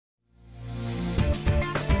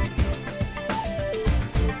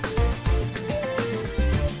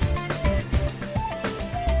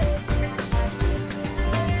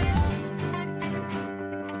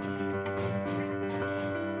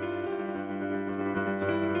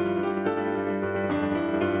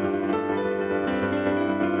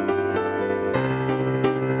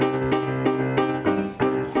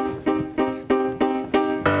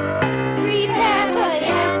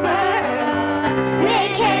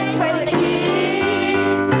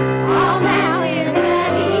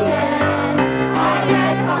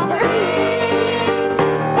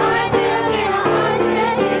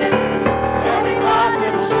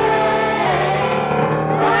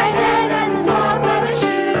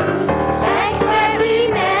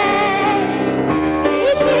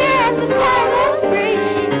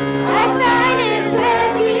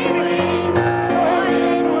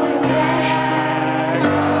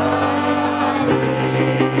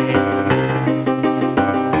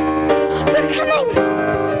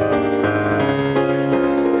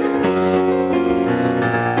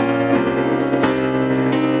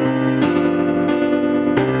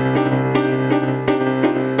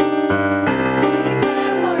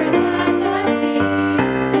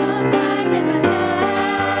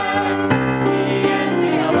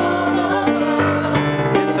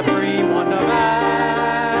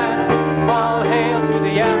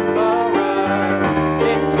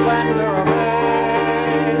splendor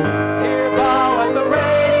arrayed. Here bow at the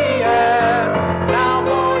radiance, now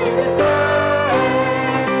for you displayed.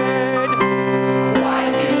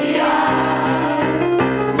 Quiet is the eyes,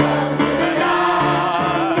 most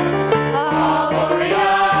luminous, all glorious,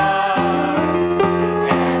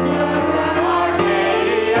 Emperor of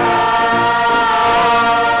Arcadia.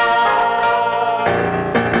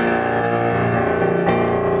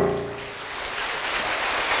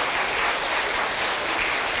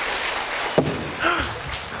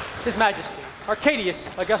 His Majesty,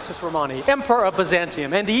 Arcadius Augustus Romani, Emperor of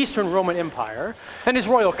Byzantium and the Eastern Roman Empire, and his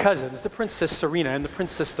royal cousins, the Princess Serena and the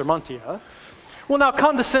Princess Thermontia, will now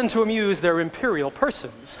condescend to amuse their imperial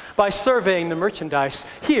persons by surveying the merchandise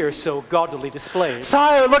here so gaudily displayed.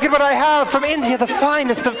 Sire, look at what I have from India, the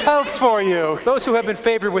finest of pelts for you. Those who have been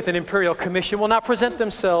favored with an imperial commission will now present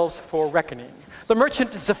themselves for reckoning. The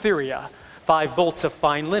merchant Zephyria, 5 bolts of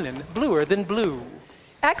fine linen, bluer than blue.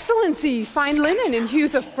 Excellency, fine linen in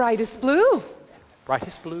hues of brightest blue.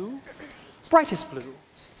 Brightest blue? Brightest blue.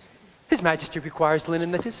 His Majesty requires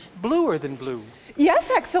linen that is bluer than blue.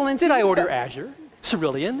 Yes, Excellency. Did I order azure,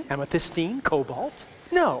 cerulean, amethystine, cobalt?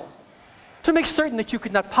 No. To make certain that you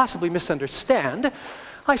could not possibly misunderstand,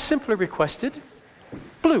 I simply requested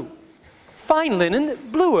blue. Fine linen,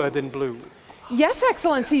 bluer than blue. Yes,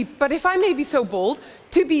 Excellency, but if I may be so bold,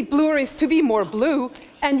 to be bluer is to be more blue,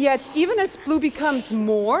 and yet even as blue becomes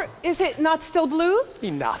more, is it not still blue?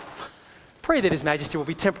 Enough. Pray that His Majesty will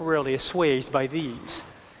be temporarily assuaged by these.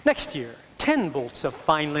 Next year, 10 bolts of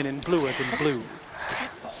fine linen bluer than blue.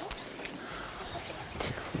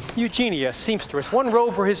 Eugenia, seamstress, 1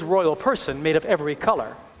 robe for his royal person made of every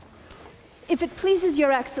color. If it pleases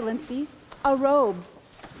your excellency, a robe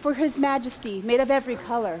for his majesty made of every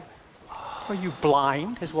color. Are you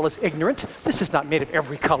blind as well as ignorant? This is not made of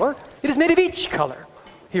every color. It is made of each color.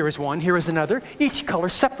 Here is one, here is another, each color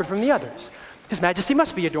separate from the others. His Majesty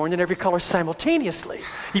must be adorned in every color simultaneously,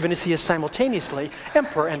 even as he is simultaneously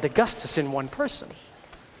Emperor and Augustus in one person.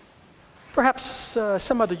 Perhaps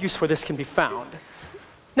some other use for this can be found.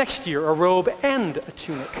 Next year, a robe and a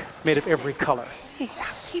tunic made of every color. He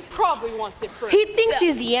probably wants it for He himself. thinks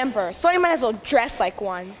he's the emperor, so he might as well dress like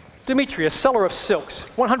one. Demetrius, seller of silks,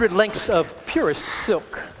 100 lengths of purest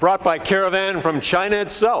silk. Brought by caravan from China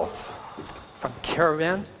itself. From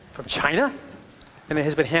caravan? From China? And it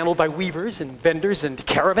has been handled by weavers and vendors and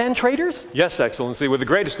caravan traders? Yes, Excellency, with the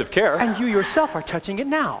greatest of care. And you yourself are touching it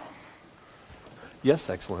now. Yes,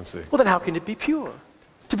 Excellency. Well, then how can it be pure?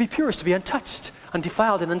 To be pure is to be untouched,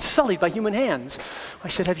 undefiled, and unsullied by human hands. I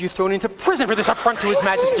should have you thrown into prison for this affront to His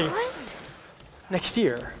Majesty. Next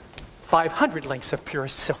year, 500 lengths of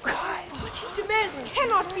purest silk. What he demands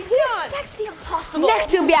cannot be done. That's the impossible.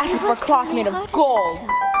 Next he'll be asking for cloth made of gold.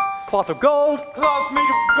 Cloth of gold. Cloth made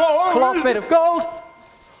of gold. Cloth made of gold.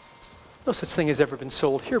 No such thing has ever been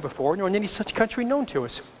sold here before, nor in any such country known to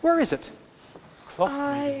us. Where is it? Cloth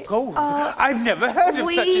made of gold. I've never heard of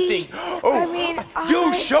such a thing. Oh,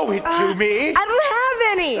 do show it to me. I don't have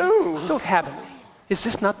any. Don't have any. Is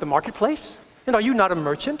this not the marketplace? And are you not a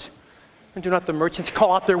merchant? And do not the merchants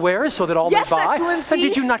call out their wares so that all Yes, may buy? Excellency. And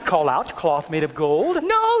did you not call out cloth made of gold?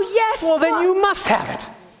 No, yes. Well, then you must have it.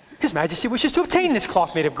 His Majesty wishes to obtain this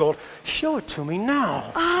cloth made of gold. Show it to me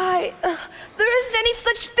now. There isn't any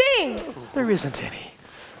such thing. There isn't any.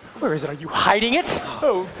 Where is it? Are you hiding it?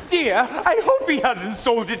 Oh dear, I hope he hasn't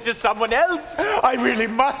sold it to someone else. I really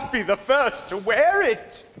must be the first to wear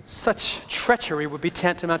it. Such treachery would be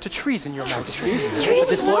tantamount to treason, Your Majesty.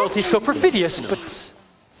 Disloyalty is so perfidious, but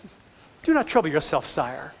do not trouble yourself,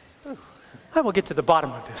 sire. I will get to the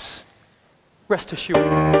bottom of this. Rest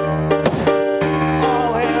assured.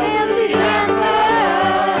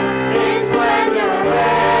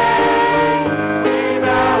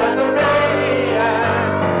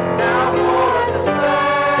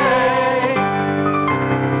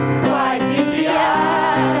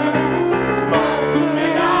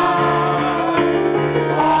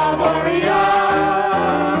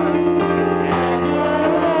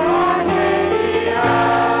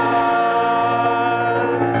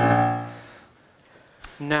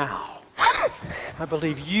 Now, I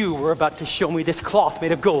believe you were about to show me this cloth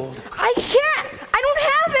made of gold. I can't. I don't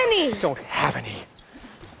have any. Don't have any.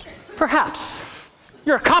 Perhaps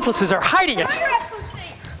your accomplices are hiding it.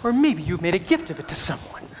 Or maybe you made a gift of it to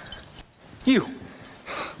someone. You.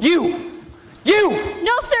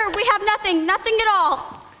 No, sir, we have nothing at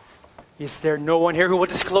all. Is there no one here who will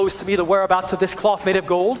disclose to me the whereabouts of this cloth made of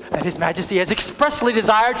gold that His Majesty has expressly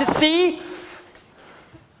desired to see?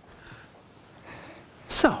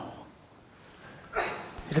 So,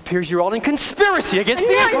 it appears you're all in conspiracy against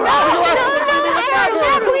the Emperor. No.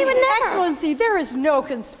 Excellency, there is no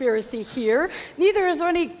conspiracy here. Neither is there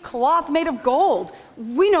any cloth made of gold.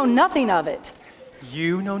 We know nothing of it.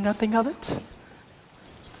 You know nothing of it?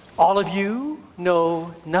 All of you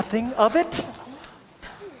know nothing of it?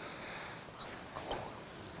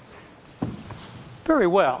 Very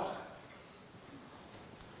well.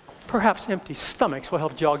 Perhaps empty stomachs will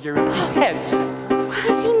help jog your empty heads. What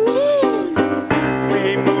does he mean?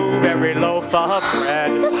 Remove every loaf of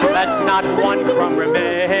bread, let not one crumb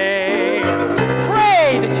remain.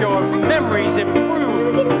 Pray that your memories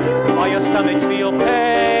improve while your stomachs feel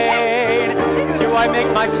pain. Do I make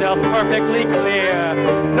myself perfectly clear?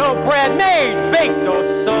 No bread made, baked, or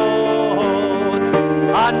sold,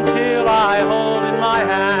 until I hold in my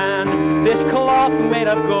hand this cloth made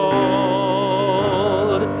of gold.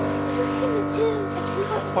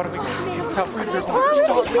 Why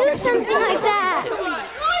would he do something like that?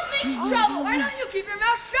 Trouble. Why don't you keep your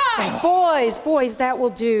mouth shut? Boys, that will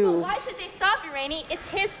do. Why should they stop you, Rainey? It's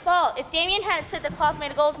his fault. If Damien hadn't said the cloth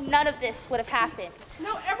made of gold, none of this would have happened.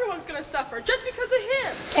 Now everyone's gonna suffer just because of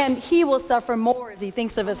him. And he will suffer more as he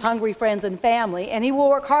thinks of his hungry friends and family, and he will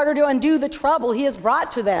work harder to undo the trouble he has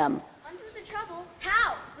brought to them. Undo the trouble?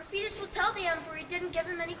 How? Rufinus will tell the Emperor he didn't give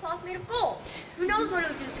him any cloth made of gold. Who knows what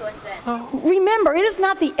he'll do to us then? Remember, it is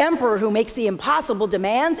not the Emperor who makes the impossible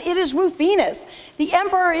demands, it is Rufinus. The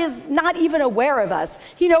Emperor is not even aware of us.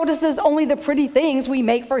 He notices only the pretty things we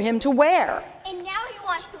make for him to wear. And now he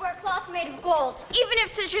wants to wear cloth made of gold. Even if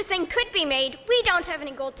such a thing could be made, we don't have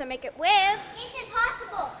any gold to make it with. It's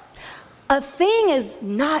impossible. A thing is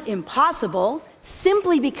not impossible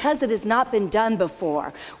simply because it has not been done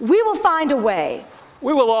before. We will find a way.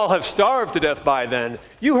 We will all have starved to death by then.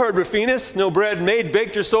 You heard Rufinus, no bread made,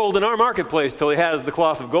 baked, or sold in our marketplace till he has the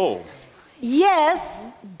cloth of gold. Yes,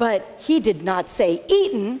 but he did not say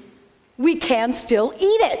eaten. We can still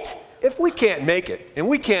eat it. If we can't make it and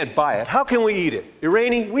we can't buy it, how can we eat it?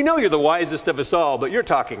 Irene, we know you're the wisest of us all, but you're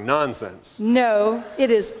talking nonsense. No, it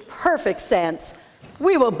is perfect sense.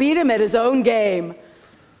 We will beat him at his own game.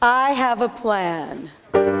 I have a plan.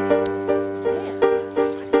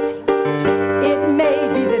 It may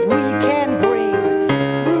be that we can bring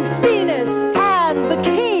Rufinus and the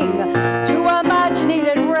king to a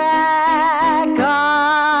much-needed reckoning.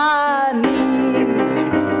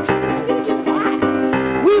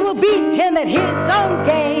 We will beat him at his own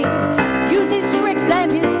game, use his tricks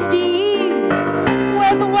and his schemes,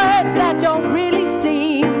 with the words that don't really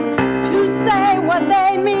seem to say what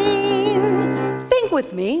they mean. Think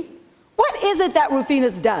with me. What is it that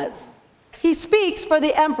Rufinus does? He speaks for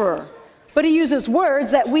the Emperor, but he uses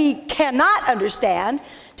words that we cannot understand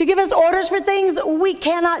to give us orders for things we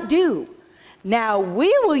cannot do. Now we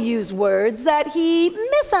will use words that he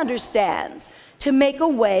misunderstands to make a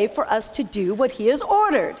way for us to do what he has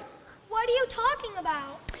ordered. What are you talking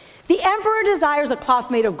about? The Emperor desires a cloth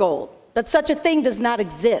made of gold, but such a thing does not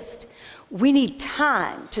exist. We need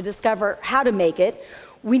time to discover how to make it.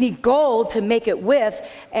 We need gold to make it with,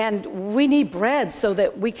 and we need bread so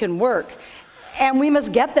that we can work. And we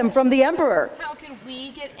must get them from the Emperor. How can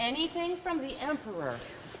we get anything from the Emperor?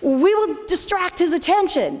 We will distract his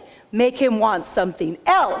attention, make him want something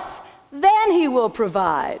else. Then he will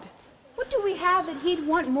provide. What do we have that he'd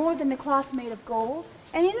want more than the cloth made of gold?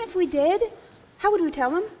 And even if we did, how would we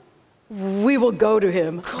tell him? We will go to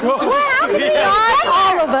him. Not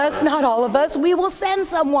all of us. We will send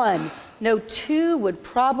someone. No, 2 would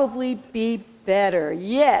probably be better.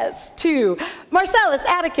 Yes, 2. Marcellus,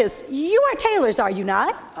 Atticus, you are tailors, are you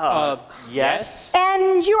not? Yes.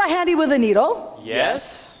 And you are handy with a needle?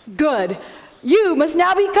 Yes. Good. You must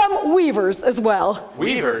now become weavers as well.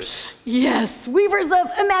 Weavers? Yes, weavers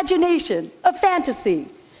of imagination, of fantasy.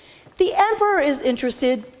 The Emperor is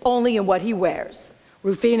interested only in what he wears.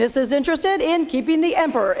 Rufinus is interested in keeping the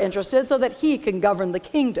Emperor interested so that he can govern the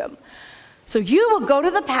kingdom. So you will go to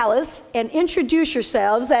the palace and introduce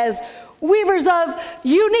yourselves as weavers of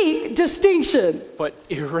unique distinction. But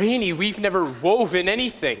Irene, we've never woven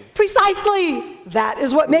anything. Precisely. That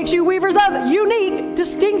is what makes you weavers of unique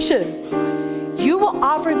distinction. You will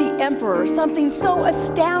offer the Emperor something so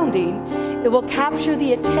astounding, it will capture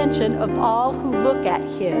the attention of all who look at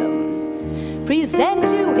him. Present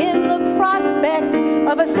to him the prospect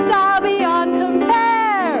of a star beyond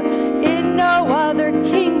compare. In no other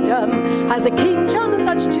kingdom has a king chosen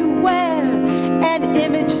such to wear an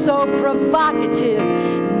image so provocative.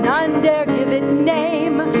 None dare give it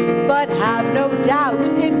name, but have no doubt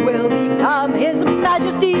it will become His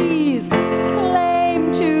Majesty's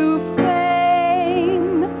claim to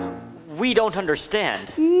fame. We don't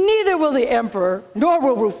understand. Neither will the emperor, nor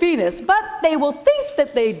will Rufinus, but they will think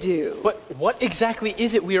that they do. But what exactly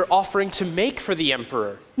is it we are offering to make for the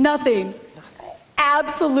emperor? Nothing.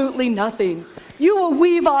 Absolutely nothing. You will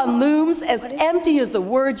weave on looms as empty as the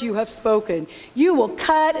words you have spoken. You will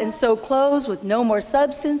cut and sew clothes with no more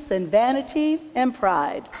substance than vanity and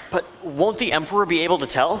pride. But won't the emperor be able to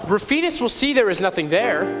tell? Rufinus will see there is nothing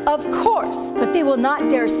there. Of course, but they will not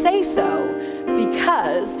dare say so,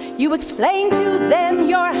 because you explain to them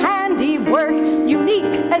your handiwork,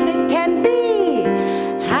 unique as it can be,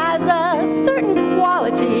 has a certain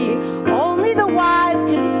quality only the wise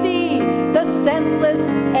can see. The senseless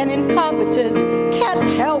and incompetent can't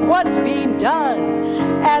tell what's being done,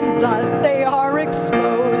 and thus they are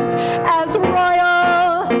exposed as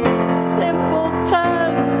royal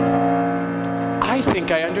simpletons. I think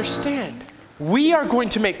I understand. We are going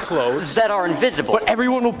to make clothes that are invisible, but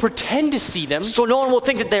everyone will pretend to see them, so no one will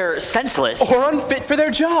think that they're senseless or unfit for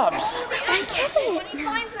their jobs. I get it. When he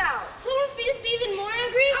finds out, so won't Fetus be even more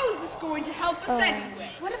angry? How is this going to help us anyway?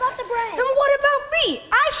 What about the bread? And what about me?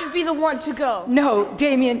 I should be the one to go. No,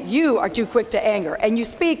 Damien, you are too quick to anger, and you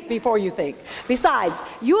speak before you think. Besides,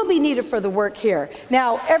 you will be needed for the work here.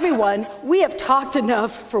 Now, everyone, we have talked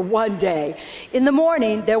enough for one day. In the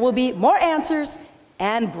morning, there will be more answers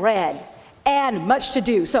and bread and much to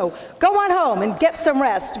do. So go on home and get some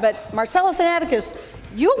rest. But Marcellus and Atticus,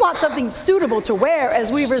 you'll want something suitable to wear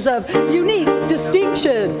as weavers of unique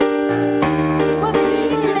distinction. What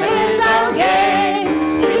is our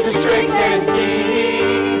game? Is the tricks and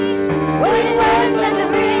schemes. With words that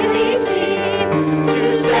don't really seem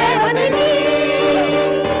to say what they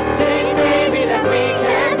mean. Think maybe that we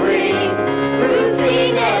can bring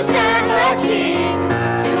ruthlessness and the king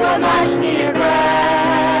to a much needed bread.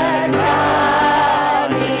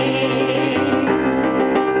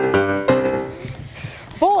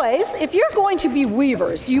 Boys, if you're going to be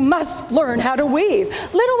weavers, you must learn how to weave.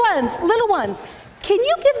 Little ones, can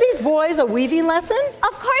you give these boys a weaving lesson?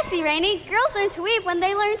 Of course, Irene. Girls learn to weave when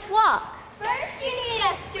they learn to walk. First, you need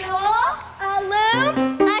a stool, a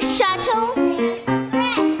loom, a shuttle, and some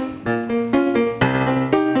thread.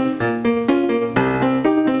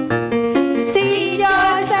 Seat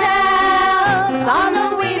yourselves on the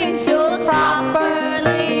weaving stool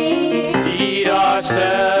properly. Seat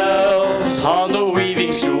ourselves on the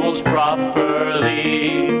weaving stools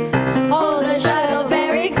properly. Hold the shuttle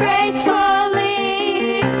very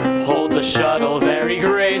gracefully. Hold the shuttle very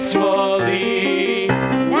gracefully.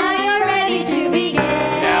 Now you're ready to begin.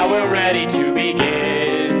 Now we're ready to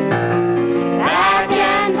begin. Back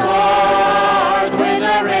and forth with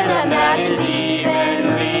a rhythm that is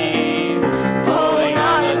evenly. Pulling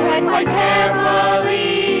on the thread quite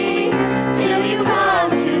carefully till you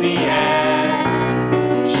come to the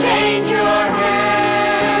end. Change your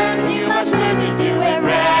hands, you must learn to do it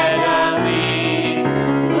readily.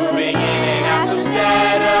 Moving in and out so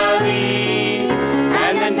steadily,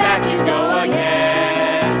 and then back you go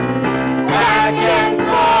again. Back and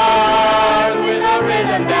forth with a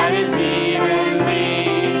rhythm that is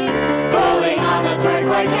evenly. Pulling on the thread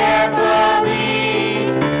quite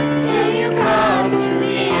carefully till you come to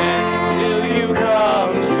the end. Till you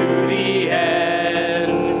come to the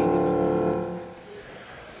end.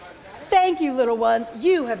 Thank you, little ones.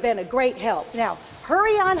 You have been a great help. Now,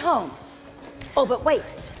 hurry on home. Oh, but wait.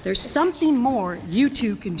 There's something more you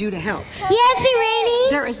two can do to help. Yes, Irene?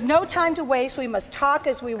 There is no time to waste. We must talk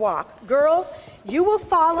as we walk. Girls, you will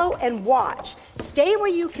follow and watch. Stay where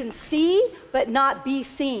you can see, but not be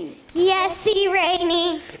seen. Yes,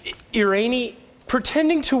 Irene. Irene,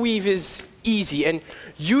 pretending to weave is easy, and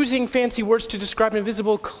using fancy words to describe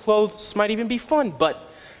invisible clothes might even be fun, but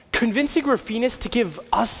convincing Rufinus to give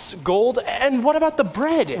us gold, and what about the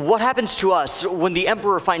bread? What happens to us when the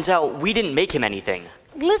emperor finds out we didn't make him anything?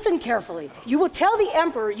 Listen carefully. You will tell the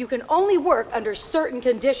emperor you can only work under certain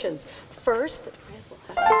conditions. First, the bread will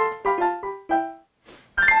have...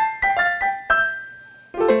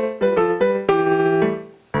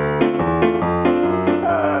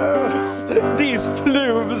 These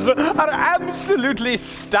plumes are absolutely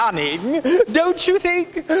stunning, don't you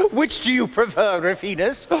think? Which do you prefer,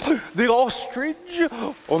 Rufinus? The ostrich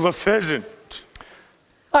or the pheasant?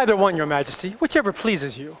 Either one, Your Majesty, whichever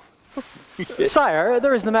pleases you. Sire,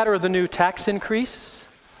 there is the matter of the new tax increase.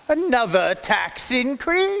 Another tax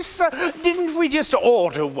increase? Didn't we just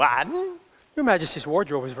order one? Your Majesty's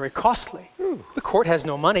wardrobe is very costly. The court has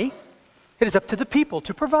no money. It is up to the people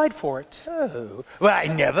to provide for it. Oh, well, I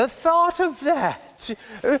never thought of that.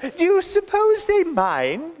 Do you suppose they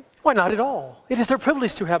mind? Why, not at all. It is their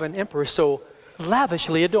privilege to have an emperor so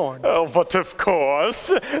lavishly adorned. Oh, but of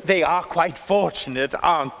course. They are quite fortunate,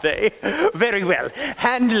 aren't they? Very well.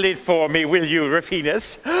 Handle it for me, will you,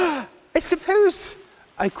 Rufinus? I suppose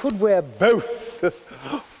I could wear both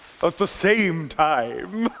at the same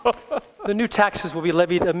time. The new taxes will be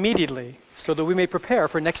levied immediately so that we may prepare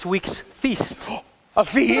for next week's feast. A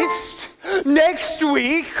feast? Next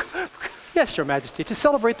week? Yes, Your Majesty, to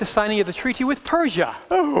celebrate the signing of the treaty with Persia.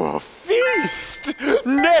 Oh, a feast!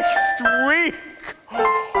 Next week!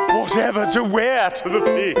 Whatever to wear to the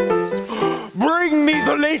feast. Bring me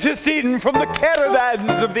the latest in from the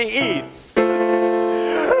caravans of the East.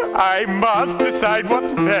 I must decide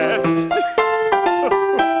what's best.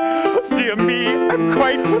 Dear me, I'm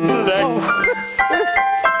quite perplexed.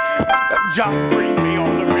 Just bring me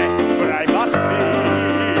all the rest, for I must be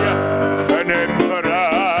an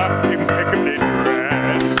emperor impeccably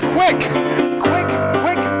dressed. Quick! Quick!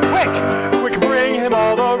 Quick! Quick! Quick, bring him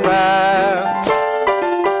all the rest.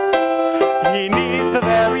 He needs the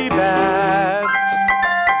very best.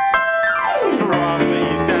 From the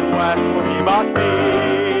east and west, for he must be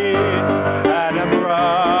an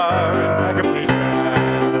emperor impeccably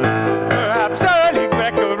dressed. Absolutely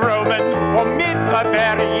Greco-Roman or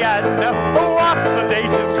mid-barbarian. What's the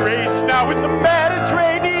latest rage now in the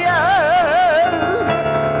Mediterranean?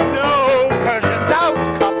 No Persians out,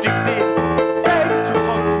 Coptics in. Thanks to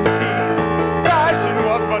Constantine, fashion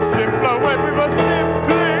was much simpler when we were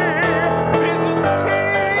simply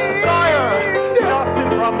Byzantine. Sire, just in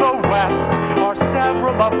from the west are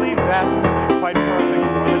several lovely vests, quite perfect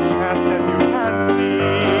for the chest, as you can see,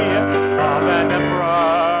 of an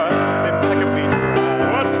emperor impeccably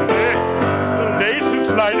dressed. What's this? The latest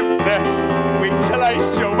line of vests. Wait till I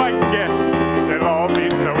show my guests. They'll all be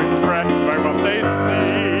so impressed by what they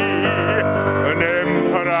see. An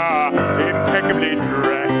emperor impeccably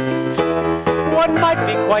dressed. One might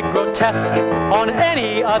be quite grotesque on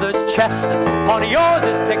any other's chest. On yours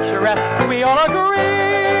is picturesque, we all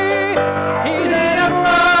agree. He's an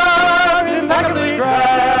emperor impeccably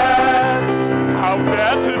dressed. How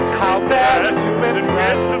better to best than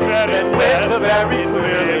with the very best. It's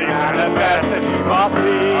clearly manifest that he must be.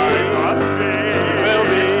 I must be. Will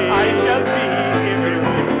be. I shall be.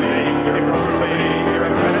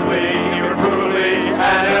 Irreproachably,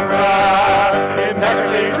 an emperor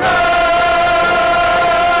impeccably dressed.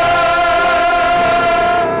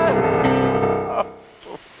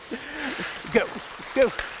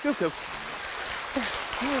 Go.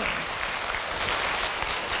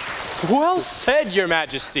 Well said, Your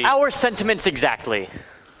Majesty. Our sentiments exactly.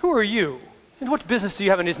 Who are you? And what business do you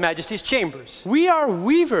have in His Majesty's chambers? We are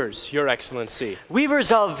weavers, Your Excellency.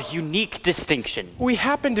 Weavers of unique distinction. We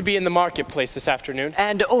happened to be in the marketplace this afternoon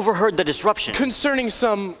And overheard the disruption. concerning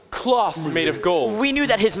some cloth made of gold. We knew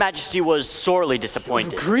that His Majesty was sorely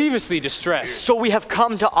disappointed. Grievously distressed. So we have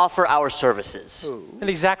come to offer our services. And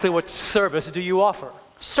exactly what service do you offer?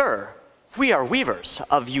 Sir, we are weavers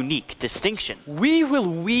of unique distinction. We will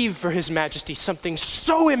weave for His Majesty something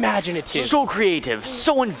so imaginative. So creative,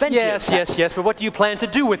 so inventive. Yes, but what do you plan to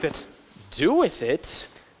do with it? Do with it?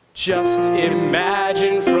 Just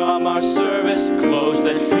imagine from our service clothes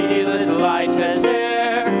that feel as light as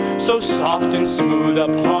air, so soft and smooth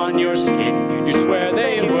upon your skin, you'd swear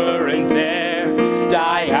they weren't there.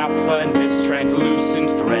 Diaphanous, translucent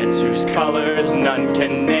threads whose colors none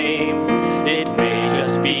can name. It may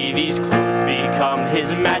just be these clothes become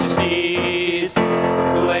His Majesty's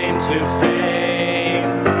claim to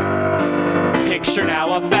fame. Picture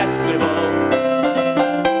now a festival.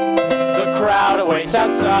 The crowd awaits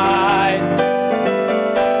outside.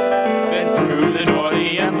 Then through the door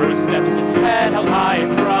the Emperor steps, his head held high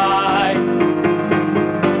in pride.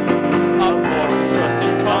 Of course his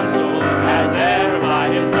trusted console has ever by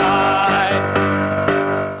his side.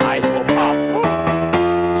 Eyes will pop,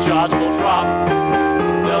 jaws will drop,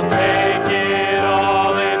 they'll take it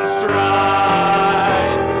all in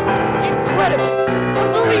stride. Incredible,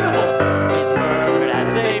 unbelievable, is murmured as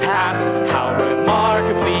they pass. How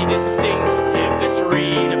remarkably distinctive this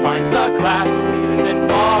redefines the class. Then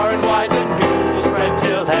far and wide the news will spread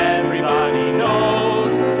till everybody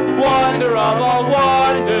knows. Wonder of all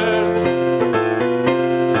wonders,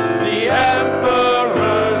 the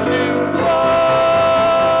Emperor's new clothes.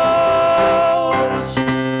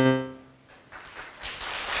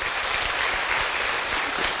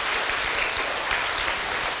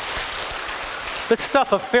 The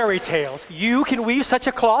stuff of fairy tales. You can weave such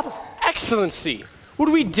a cloth? Excellency, Would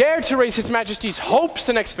we dare to raise His Majesty's hopes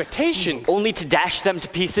and expectations? Only to dash them to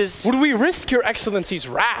pieces? Would we risk Your Excellency's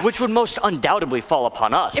wrath? Which would most undoubtedly fall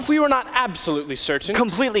upon us. If we were not absolutely certain.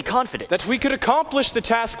 Completely confident. That we could accomplish the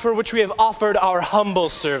task for which we have offered our humble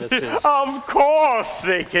services. Of course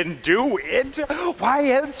they can do it. Why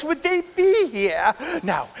else would they be here?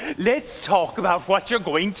 Now, let's talk about what you're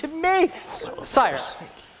going to make. Sire,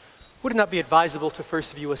 would it not be advisable to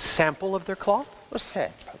first view a sample of their cloth? A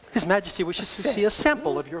sample? His Majesty wishes to see a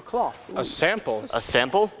sample of your cloth. A sample? A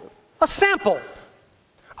sample? A sample!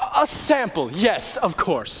 A sample, yes, of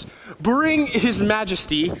course. Bring His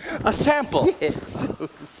Majesty a sample. Yes.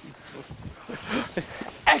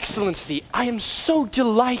 Excellency, I am so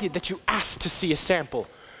delighted that you asked to see a sample.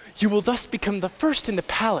 You will thus become the first in the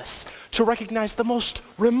palace to recognize the most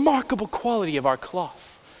remarkable quality of our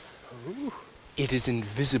cloth. Ooh. It is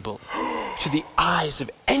invisible to the eyes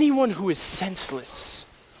of anyone who is senseless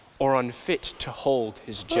or unfit to hold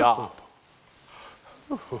his job.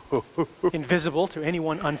 Invisible to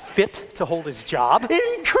anyone unfit to hold his job?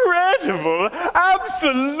 Incredible!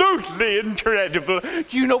 Absolutely incredible!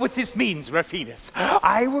 Do you know what this means, Rufinus?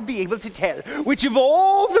 I will be able to tell which of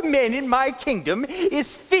all the men in my kingdom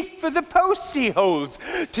is fit for the posts he holds,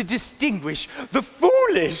 to distinguish the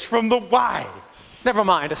foolish from the wise. Never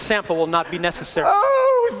mind, a sample will not be necessary.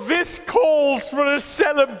 Oh, this calls for a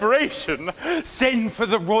celebration. Send for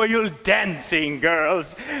the royal dancing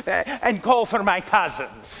girls and call for my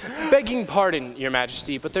cousins. Begging pardon, Your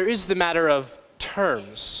Majesty, but there is the matter of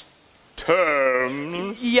terms.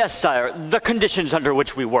 Terms? Yes, sire, the conditions under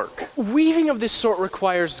which we work. Weaving of this sort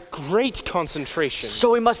requires great concentration.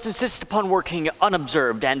 So we must insist upon working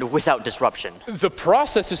unobserved and without disruption. The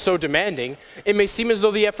process is so demanding, it may seem as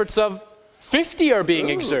though the efforts of 50 are being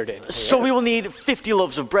exerted. So we will need 50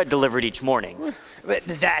 loaves of bread delivered each morning. But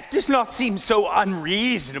that does not seem so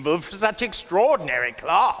unreasonable for such extraordinary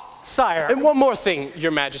cloth. Sire. And one more thing,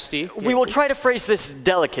 Your Majesty. We will try to phrase this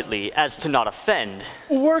delicately as to not offend.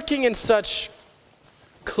 Working in such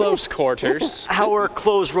close quarters. Our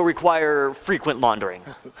clothes will require frequent laundering.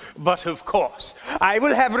 But of course, I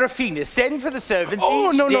will have Rufinus send for the servants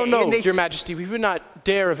each no, day. Your Majesty, we would not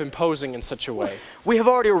dare of imposing in such a way. We have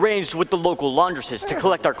already arranged with the local laundresses to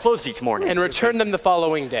collect our clothes each morning. And return them the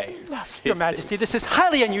following day. Your Majesty, this is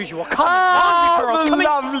highly unusual.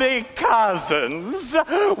 Lovely cousins.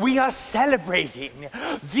 We are celebrating.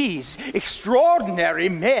 These extraordinary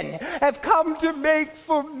men have come to make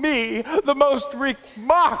for me the most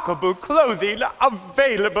remarkable clothing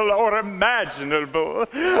available or imaginable.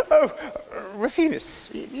 Oh, Rufinus,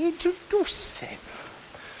 introduce them.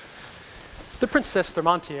 The Princess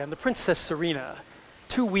Thermontia and the Princess Serena,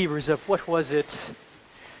 two weavers of, what was it,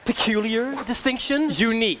 peculiar distinction?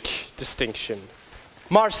 Unique distinction.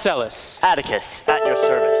 Marcellus. Atticus, at your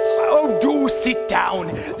service. Oh, do sit down.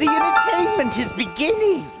 The entertainment is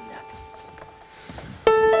beginning.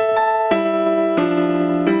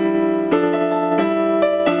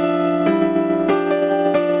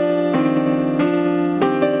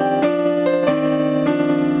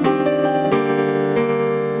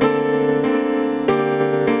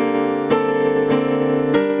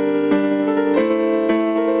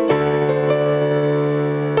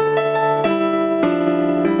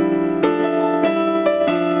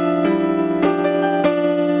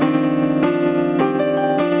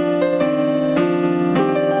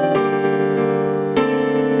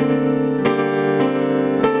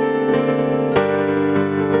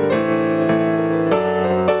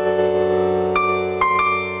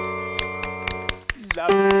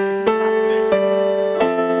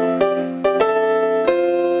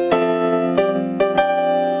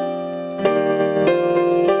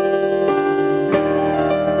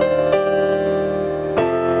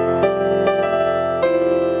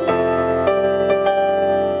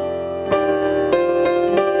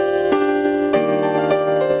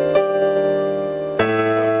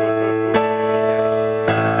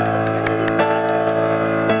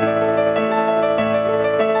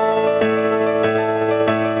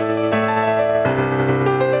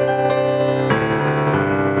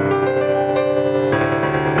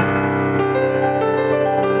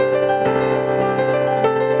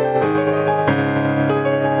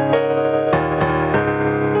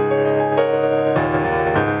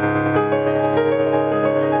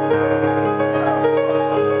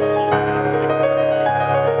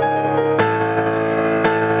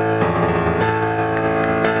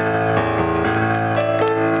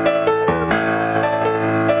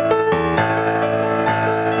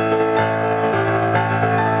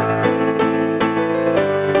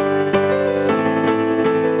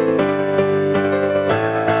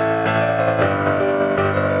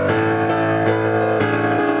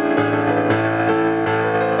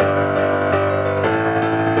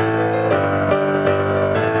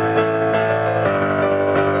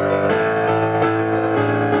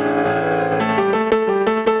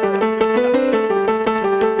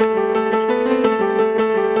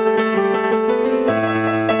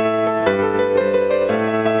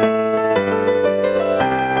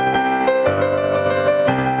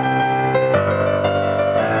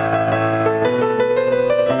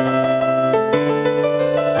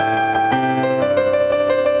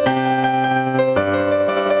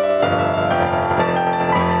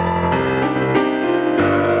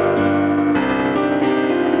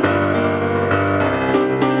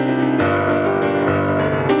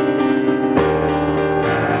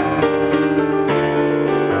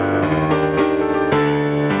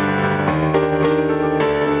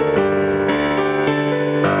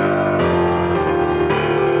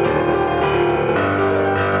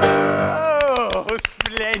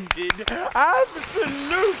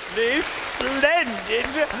 Absolutely splendid.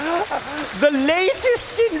 The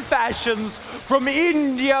latest in fashions from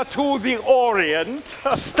India to the Orient.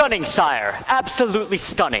 Stunning, sire. Absolutely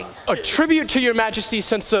stunning. A tribute to your majesty's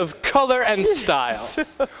sense of color and style.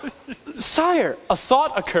 Sire, a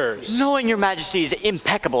thought occurs. Knowing your majesty's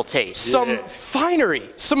impeccable taste. Some finery,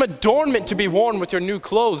 some adornment to be worn with your new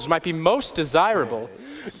clothes might be most desirable.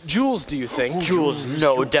 Jewels, do you think? Jewels?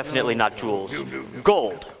 No, definitely not jewels.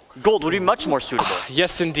 Gold. Gold would be much more suitable.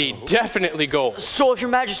 Yes, indeed. Definitely gold. So if your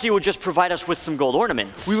majesty would just provide us with some gold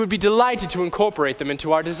ornaments. We would be delighted to incorporate them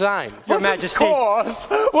into our design. Your Majesty. Of course.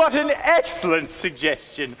 What an excellent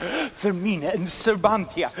suggestion. Fermina and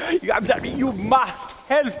Cervantia, you must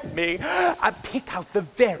help me pick out the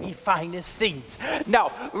very finest things.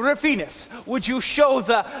 Now, Rufinus, would you show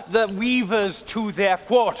the weavers to their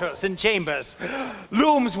quarters and chambers?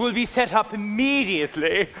 Looms will be set up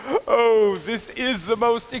immediately. Oh, this is the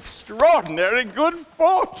most extraordinary good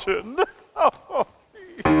fortune.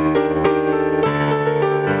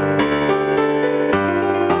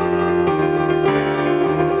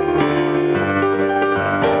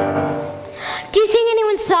 Do you think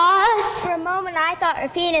anyone saw us? For a moment, I thought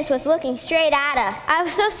Rufinus was looking straight at us. I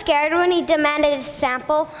was so scared when he demanded a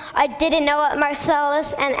sample. I didn't know what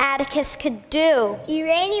Marcellus and Atticus could do.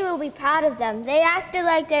 Irene will be proud of them. They acted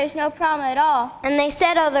like there's no problem at all. And they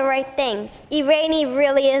said all the right things. Irene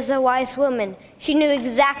really is a wise woman. She knew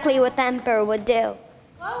exactly what the emperor would do.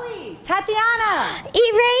 Chloe! Tatiana!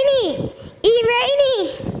 Irene!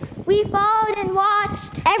 Irene! We followed and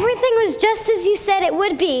watched. Everything was just as you said it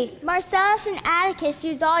would be. Marcellus and Atticus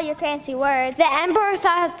used all your fancy words. The emperor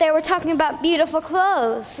thought they were talking about beautiful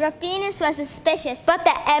clothes. Rufinus was suspicious. But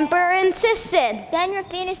the emperor insisted. Then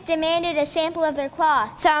Rufinus demanded a sample of their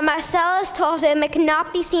cloth. So Marcellus told him it could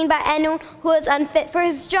not be seen by anyone who was unfit for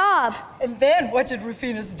his job. And then what did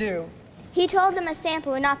Rufinus do? He told them a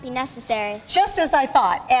sample would not be necessary. Just as I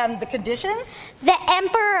thought. And the conditions? The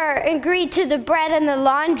emperor agreed to the bread and the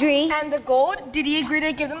laundry. And the gold? Did he agree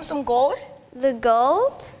to give them some gold? The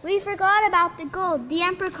gold? We forgot about the gold. The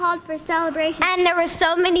emperor called for celebration. And there were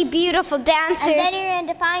so many beautiful dancers. And then he ran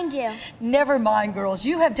to find you. Never mind, girls.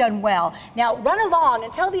 You have done well. Now run along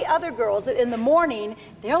and tell the other girls that in the morning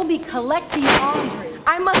they'll be collecting laundry.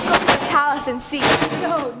 I must go to the palace and see.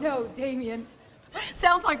 No, Damien.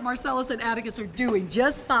 Sounds like Marcellus and Atticus are doing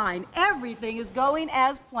just fine. Everything is going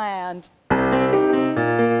as planned.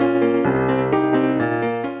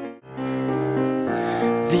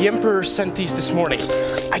 The Emperor sent these this morning.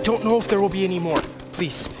 I don't know if there will be any more.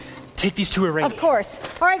 Please, take these to Irene. Of course.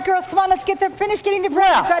 All right, girls, come on, let's finish getting the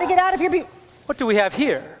bread. We've got to get out of here. What do we have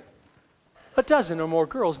here? A dozen or more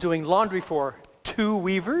girls doing laundry for 2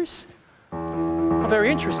 weavers? How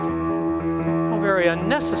very interesting. Very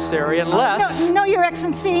unnecessary unless... No, Your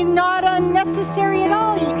Excellency, not unnecessary at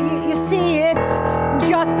all. You see, it's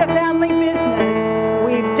just a family business.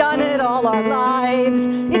 We've done it all our lives.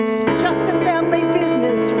 It's just a family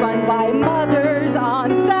business run by mothers,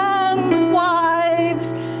 aunts, and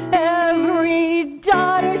wives. Every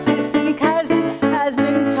daughter, sis, and cousin has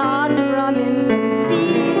been taught from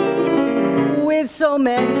infancy. With so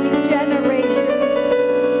many generations,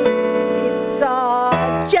 it's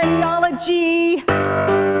a genealogy.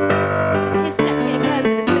 His second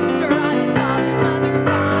cousin, sister on his father's mother's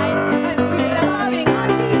side, and we're loving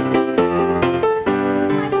aunties.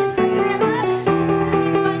 Like his great-grandma.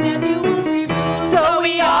 He's my nephew, won't we prove? So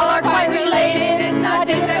we all are quite related, it's not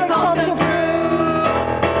difficult to prove.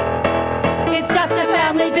 It's just a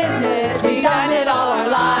family business, we've done it all our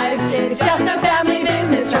lives. It's just a family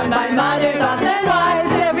business run by mothers, aunts, and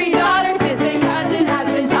wives. Every daughter, sis, and cousin has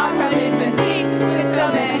been taught from infancy with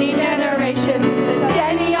so many generations. It's a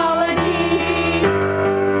genealogy.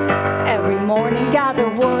 Every morning gather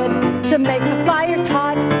wood to make the fires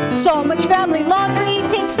hot. So much family laundry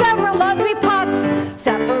takes several laundry pots.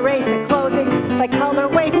 Separate the clothing by color,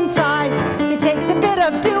 weight, and size. It takes a bit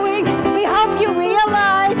of doing, we hope you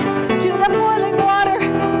realize. To the boiling water,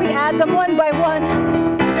 we add them one by one.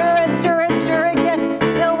 Stir and stir and stir again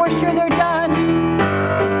till we're sure they're done.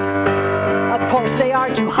 Of course they are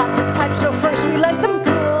too hot to touch, so first we let them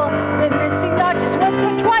cool. Then rinsing not just once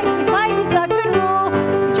but twice we find is a good rule.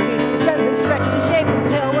 Each piece is gently stretched and shaped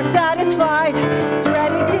until we're satisfied. It's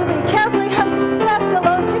ready to be carefully left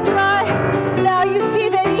alone to dry. Now you see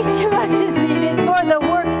that each of us is needed for the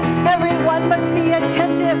work. Everyone must be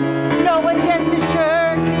attentive, no one dares to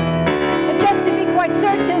shirk. And just to be quite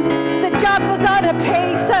certain, the job goes on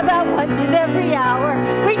apace. About once in every hour,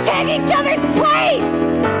 we take each other's place.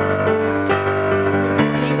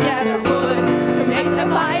 The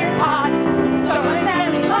fire's hot, so much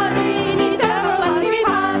family laundry needs several laundry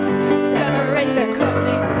pots. Separate the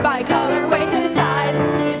clothing by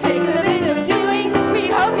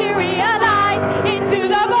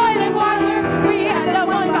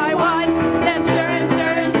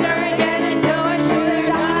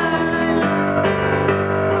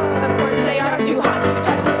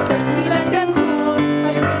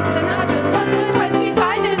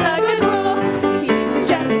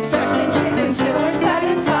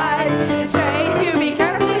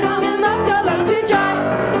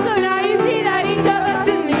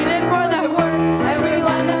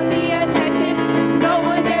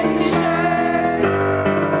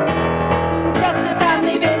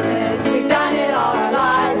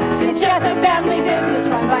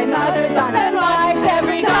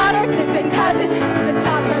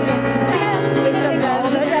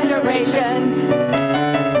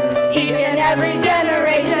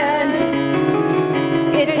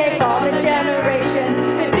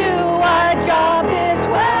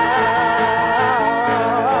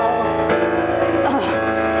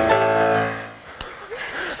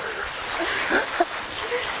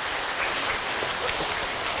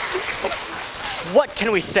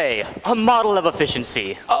can we say? A model of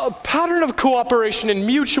efficiency. A pattern of cooperation and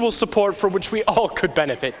mutual support for which we all could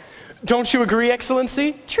benefit. Don't you agree,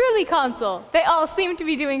 Excellency? Truly, Consul. They all seem to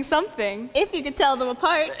be doing something, if you could tell them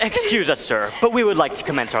apart. Excuse us, sir, but we would like to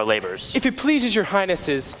commence our labors. If it pleases your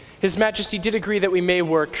highnesses, His Majesty did agree that we may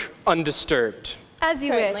work undisturbed. As you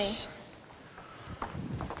Certainly. wish.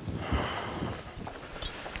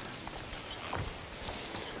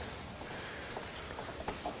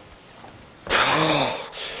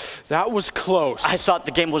 That was close. I thought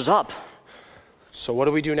the game was up. So what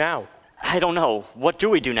do we do now? I don't know. What do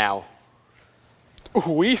we do now?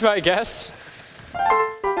 Weave, I guess.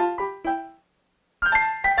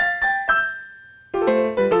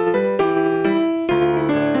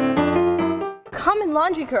 Common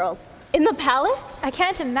laundry girls. In the palace? I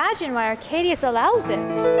can't imagine why Arcadius allows it.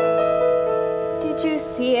 Did you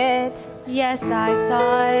see it? Yes, I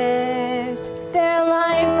saw it. Their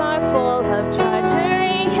lives are full of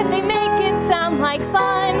drudgery, and they make it sound like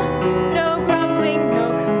fun. No grumbling, no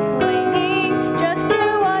complaining, just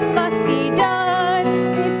do what must be done.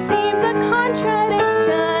 It seems a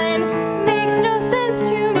contradiction, Makes no sense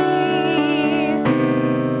to me.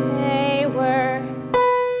 they were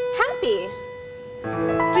happy.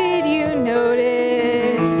 Did you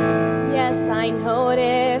notice Yes, I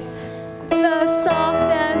noticed. the soft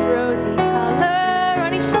and rosy color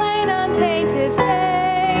on each plain unpainted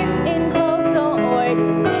face? In clothes so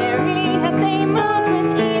ordinary, have they moved with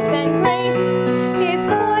ease and grace? It's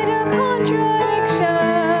quite a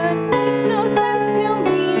contradiction. Makes no sense to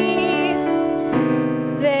me.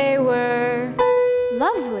 They were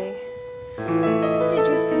lovely. Did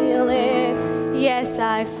you feel it? Yes,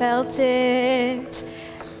 I felt it.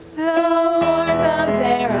 The warmth of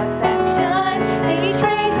their affection, in each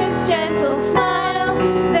gracious, gentle smile,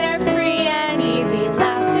 their free and easy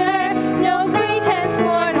laughter, no pretense,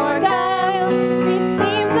 scorn, or guile. It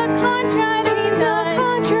seems a contradiction.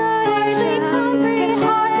 Can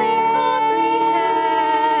hardly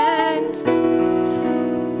comprehend.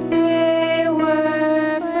 They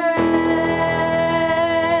were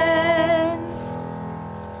friends.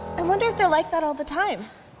 I wonder if they're like that all the time.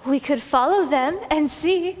 We could follow them and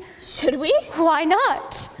see. Should we? Why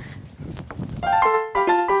not?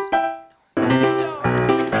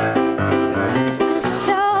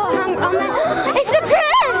 So it's the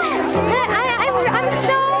bread. I'm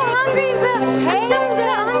so hungry. I'm so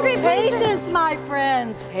hungry. Patience, my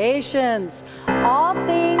friends, patience. All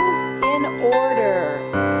things in order.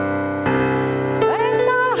 First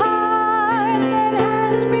our hearts and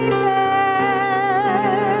hands prepare.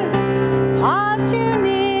 Pause to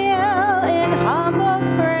kneel in humble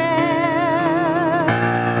prayer.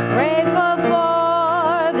 Grateful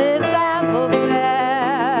for this ample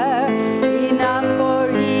fare. Enough for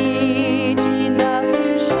each, enough to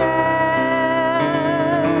share.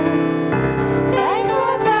 Thanks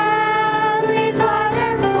for families large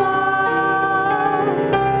and small.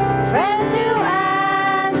 Friends to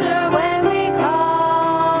answer when we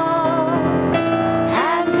call.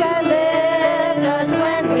 Hands that lift us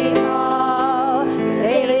when we fall.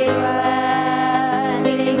 Daily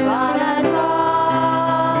blessings on us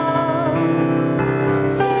all.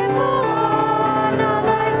 Simple are the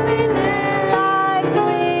lives we live.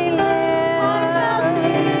 Heartfelt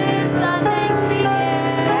is the thanks we give.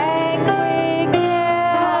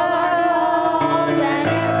 All our faults and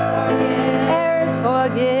errors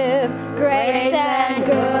forgive. Grace and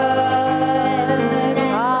goodness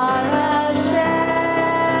on us shed.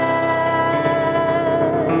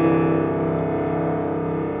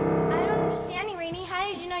 I don't understand you, Rainey. How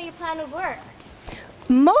did you know your plan would work?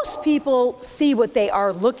 Most people see what they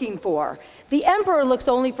are looking for. The emperor looks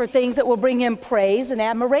only for things that will bring him praise and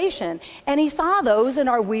admiration, and he saw those in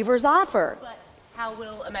our weaver's offer. But how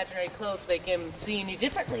will imaginary clothes make him see any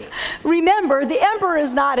differently? Remember, the emperor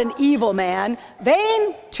is not an evil man,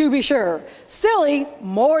 vain, to be sure, silly,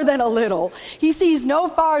 more than a little. He sees no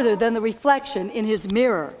farther than the reflection in his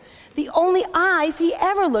mirror. The only eyes he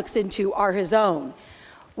ever looks into are his own.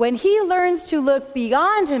 When he learns to look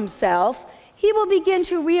beyond himself, he will begin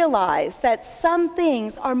to realize that some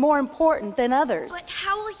things are more important than others. But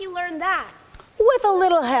how will he learn that? With a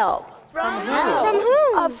little help. From From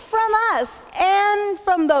whom? From us and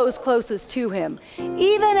from those closest to him.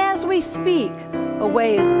 Even as we speak, a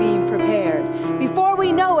way is being prepared. Before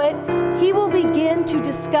we know it, he will begin to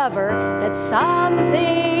discover that some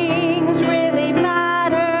things really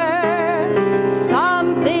matter.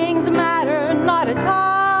 Some things matter not at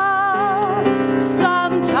all.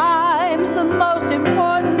 Sometimes the most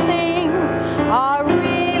important things are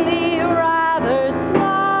really rather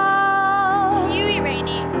small. To you,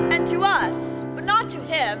 Rainey, and to us, but not to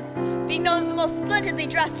him, being known as the most splendidly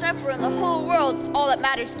world is all that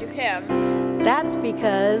matters to him. That's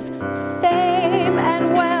because fame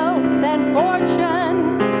and wealth and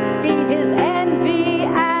fortune feed his envy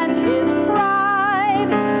and his pride.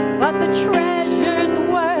 But the treasures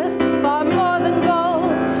worth far more than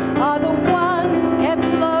gold are the ones kept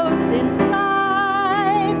close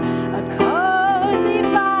inside. A cozy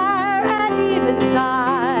fire at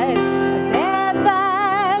eventide, a bed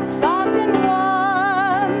that's soft and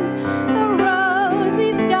warm, the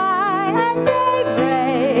rosy sky at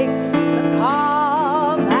daybreak, the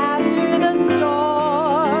calm after the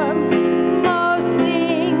storm. Most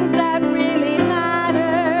things that really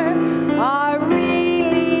matter are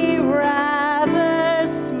really rather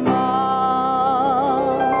small.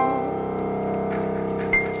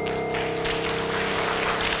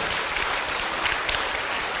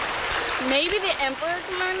 Maybe the Emperor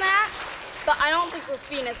can learn that, but I don't think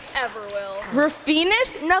Rufinus ever will.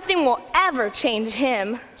 Rufinus? Nothing will ever change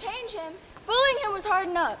him. Change him? Bullying him was hard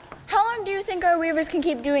enough. How long do you think our weavers can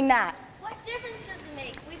keep doing that? What difference does it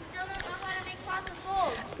make? We still don't know how to make cloth of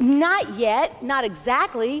gold. Not yet, not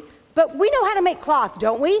exactly, but we know how to make cloth,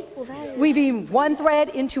 don't we? Weaving one thread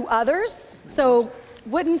into others. So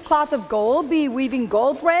wouldn't cloth of gold be weaving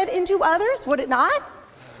gold thread into others, would it not?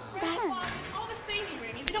 All the same,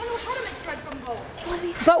 Rainy. We don't know how to make thread from gold.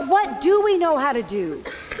 But what do we know how to do?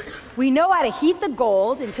 We know how to heat the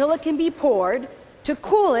gold until it can be poured, to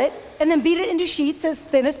cool it, and then beat it into sheets as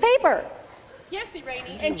thin as paper. Yes,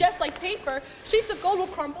 Rainy, and just like paper, sheets of gold will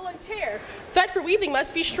crumble and tear. Thread for weaving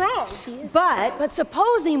must be strong. But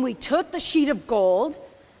supposing we took the sheet of gold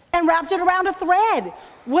and wrapped it around a thread,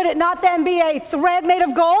 would it not then be a thread made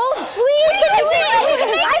of gold? We can do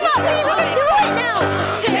it! I thought we were gonna do it now!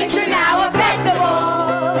 Picture now a festival.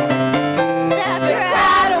 The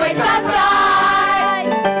crowd awaits outside.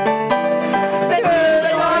 The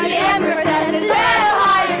ruler or the emperor says his head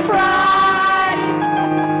high in pride.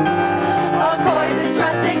 Of course, his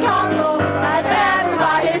trusted counsel has ever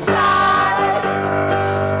by his side.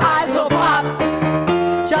 Eyes will pop,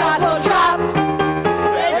 jaws will drop.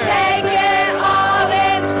 Let's take it all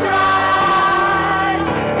in stride.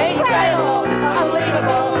 Incredible,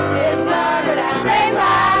 unbelievable, is murmured as they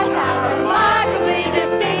rise. How remarkably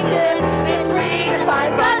distinctive this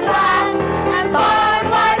redefines the class. And far and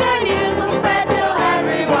wide the news will spread till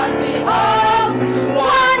everyone beholds.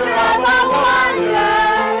 Wonder of all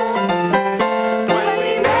wonders, when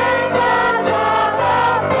we make the cloth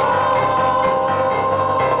of gold.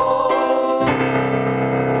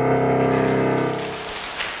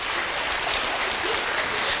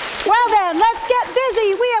 Well then, let's get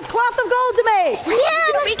busy. We have cloth of gold to make. Yeah,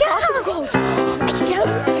 let's go!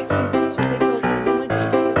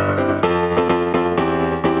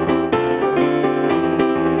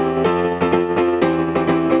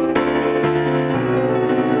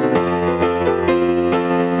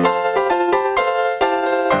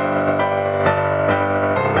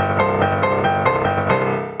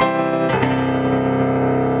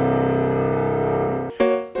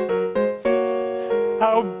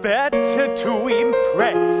 How better to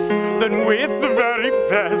impress than with the very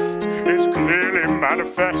best? It's clearly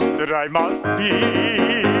manifest that I must be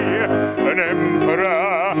an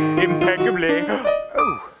emperor impeccably.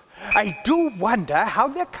 Oh, I do wonder how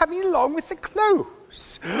they're coming along with the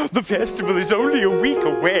clothes. The festival is only a week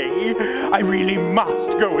away. I really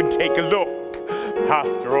must go and take a look.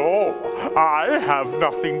 After all, I have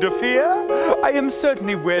nothing to fear. I am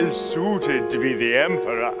certainly well suited to be the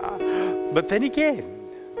emperor. But then again,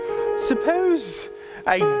 suppose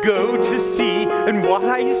I go to see and what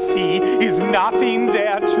I see is nothing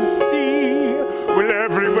there to see. Will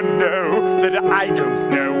everyone know that I don't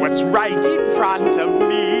know what's right in front of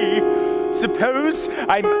me? Suppose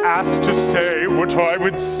I'm asked to say what I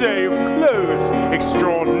would say of clothes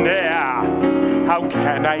extraordinaire. How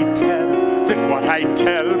can I tell that what I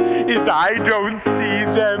tell is I don't see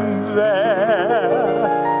them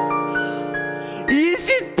there? Is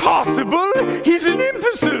it possible? He's an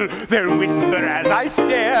imbecile, they'll whisper as I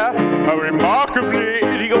stare. How remarkably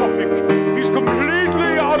idiotic, he's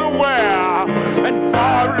completely unaware. And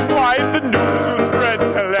far and wide the news will spread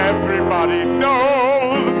till everybody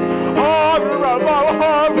knows. Horror of all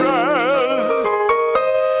horrors,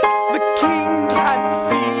 the king can't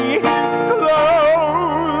see his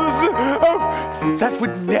clothes. Oh, that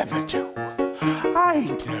would never do.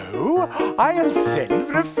 I know, I'll send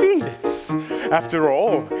Rufinus. After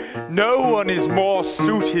all, no one is more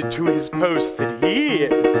suited to his post than he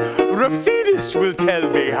is. Rufinus will tell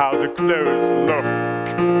me how the clothes look.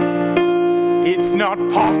 It's not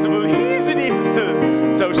possible, he's an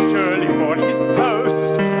imbecile, so surely for his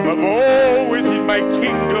post. Of all within my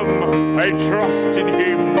kingdom, I trust in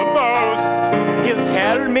him the most. He'll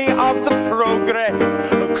tell me of the progress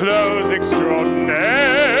of clothes extraordinaire.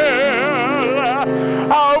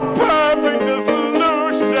 How perfect a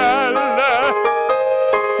solution!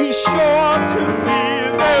 He's sure to see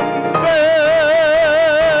them there.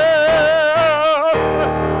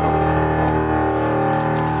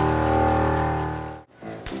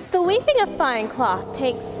 The weaving of fine cloth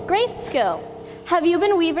takes great skill. Have you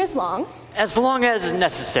been weavers long? As long as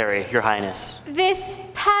necessary, Your Highness. This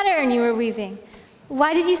pattern you were weaving,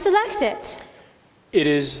 why did you select it? It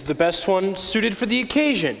is the best one suited for the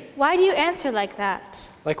occasion. Why do you answer like that?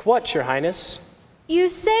 Like what, Your Highness? You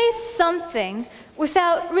say something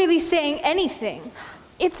without really saying anything.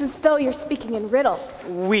 It's as though you're speaking in riddles.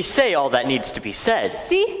 We say all that needs to be said.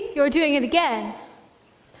 See, you're doing it again.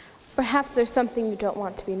 Perhaps there's something you don't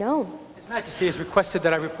want to be known. His Majesty has requested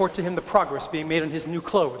that I report to him the progress being made on his new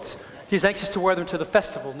clothes. He's anxious to wear them to the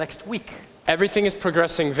festival next week. Everything is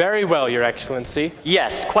progressing very well, Your Excellency.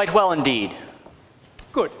 Yes, quite well indeed.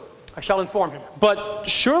 Good. I shall inform him. But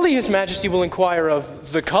surely His Majesty will inquire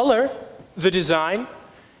of the color, the design.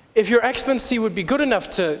 If Your Excellency would be good enough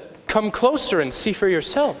to come closer and see for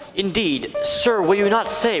yourself. Indeed. Sir, will you not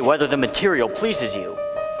say whether the material pleases you?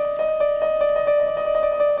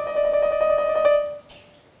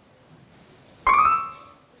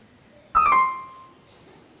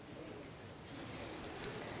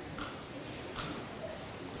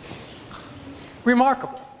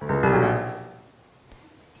 Remarkable.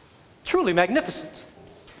 Truly magnificent.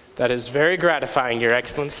 That is very gratifying, Your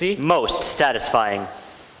Excellency. Most satisfying.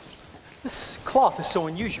 This cloth is so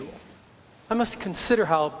unusual. I must consider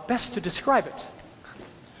how best to describe it.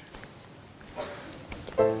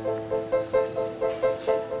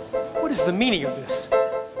 What is the meaning of this?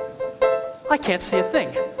 I can't see a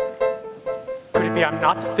thing. Could it be I'm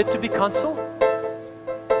not fit to be consul?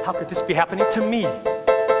 How could this be happening to me?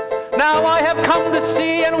 Now I have come to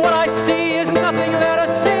see, and what I see is nothing that I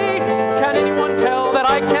see. Can anyone tell that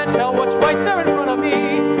I can't tell what's right there in front of me?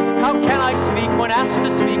 How can I speak when asked to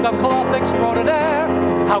speak of cloth extraordinaire?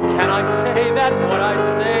 How can I say that what I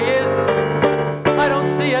say is, I don't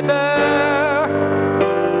see it there?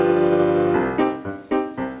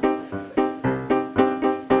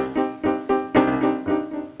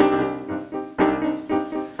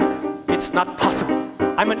 It's not possible.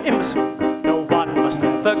 I'm an imbecile. Must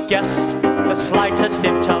never guess the slightest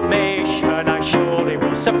intimation. I surely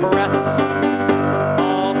will suppress.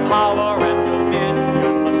 All power and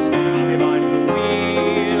dominion must still be mine to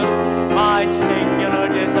wield. My singular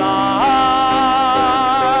desire,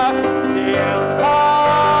 the empire.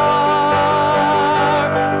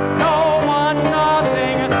 No one,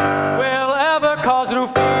 nothing will ever cause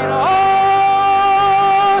Rufinos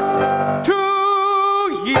to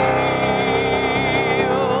yield.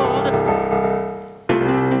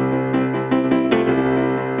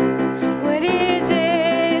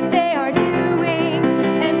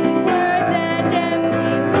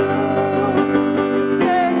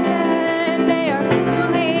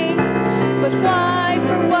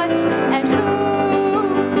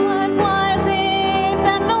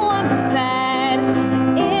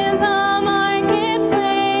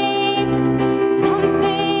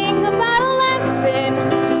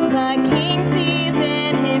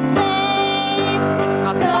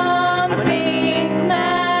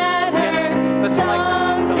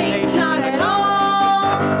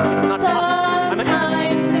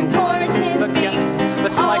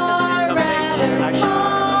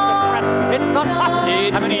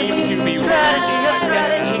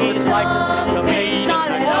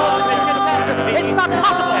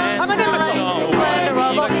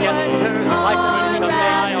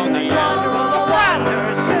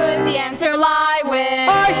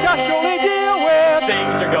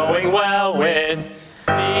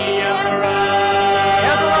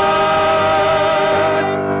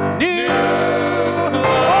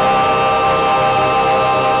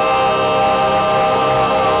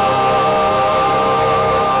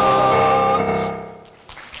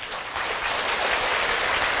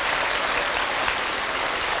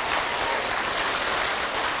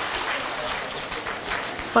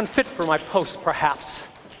 Unfit for my post, perhaps,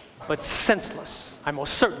 but senseless I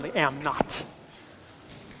most certainly am not.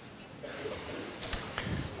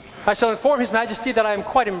 I shall inform His Majesty that I am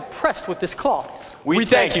quite impressed with this cloth. We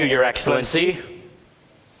thank you, Your Excellency.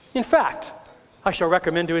 In fact, I shall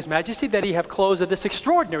recommend to His Majesty that he have clothes of this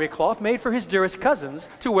extraordinary cloth made for his dearest cousins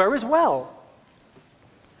to wear as well.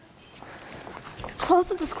 Clothes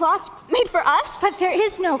of this cloth made for us? But there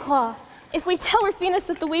is no cloth. If we tell Rufinus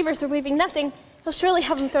that the weavers are weaving nothing, he'll surely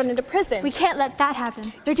have them thrown into prison. We can't let that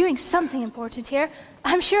happen. They're doing something important here.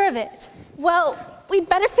 I'm sure of it. Well, we'd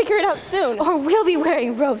better figure it out soon. Or we'll be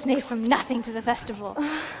wearing robes made from nothing to the festival.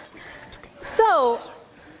 So,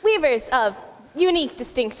 weavers of unique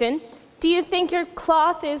distinction, do you think your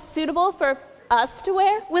cloth is suitable for us to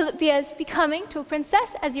wear? Will it be as becoming to a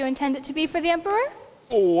princess as you intend it to be for the emperor?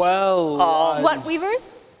 Well, What, weavers?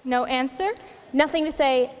 No answer? Nothing to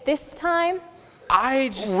say this time?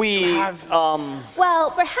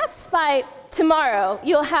 Well, perhaps by tomorrow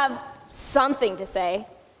you'll have something to say.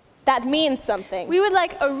 That means something. We would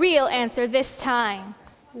like a real answer this time,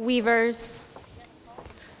 weavers.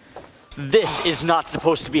 This is not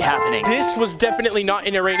supposed to be happening. This was definitely not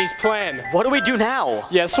in Irani's plan. What do we do now?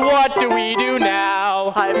 Yes, what do we do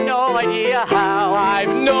now? I have no idea how. I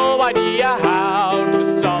have no idea how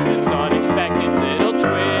to solve this unexpected little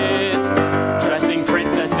twist. Dressing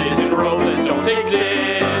princesses in robes that don't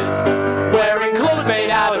exist. Wearing clothes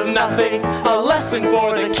made out of nothing. A lesson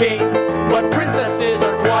for the king. But princesses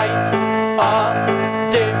are quite a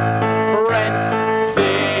different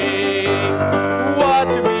thing.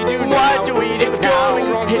 What do we do now? What do we do now?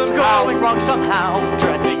 It's going wrong somehow.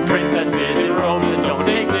 Dressing princesses in robes that don't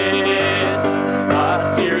exist.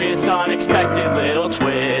 A serious, unexpected little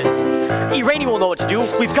twist. Irani will know what to do.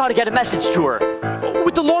 We've got to get a message to her.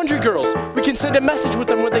 With the laundry girls, we can send a message with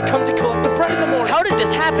them when they come to collect the bread in the morning. How did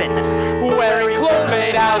this happen? Wearing clothes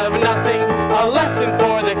made out of nothing, a lesson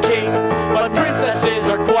for the king. But princesses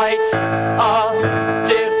are quite a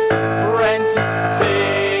different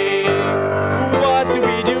thing. What do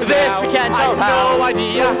we do now? We can't tell I have no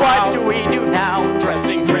idea so how. what do we do now?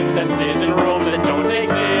 Dressing princesses in robes that don't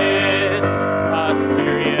exist. A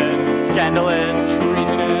serious, Scandalous,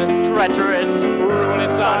 treasonous, treacherous,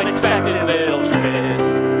 ruinous, unexpected little twist.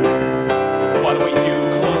 What do we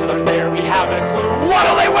do? Clothes aren't there, we haven't a clue.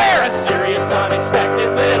 What'll they wear? A serious, unexpected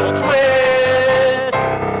little twist.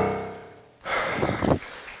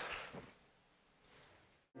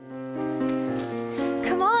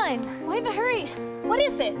 Come on. Why the hurry? What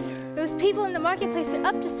is it? Those people in the marketplace are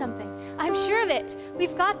up to something. I'm sure of it.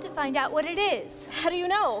 We've got to find out what it is. How do you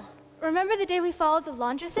know? Remember the day we followed the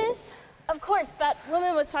laundresses? Of course, that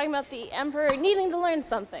woman was talking about the emperor needing to learn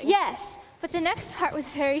something. Yes, but the next part was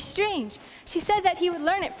very strange. She said that he would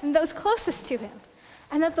learn it from those closest to him.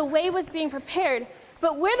 And that the way was being prepared,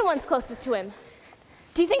 but we're the ones closest to him.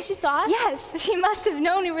 Do you think she saw us? Yes, she must have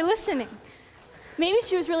known we were listening. Maybe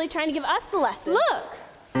she was really trying to give us the lesson. Look!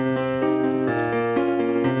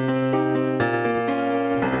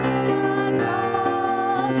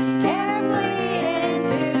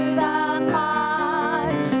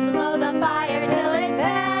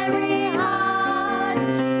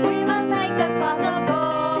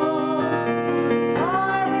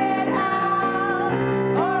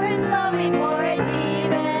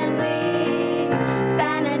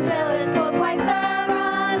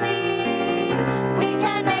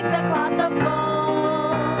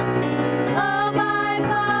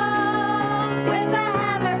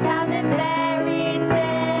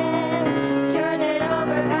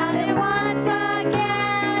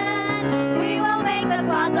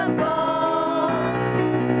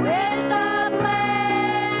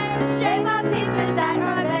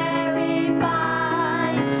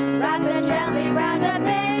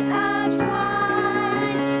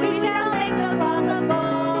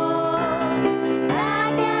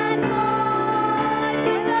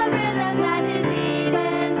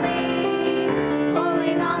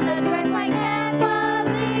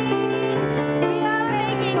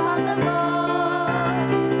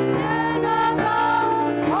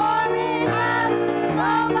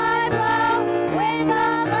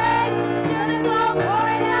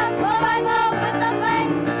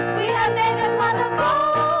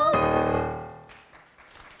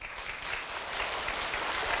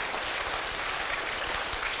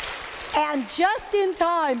 And just in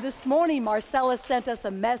time, this morning, Marcella sent us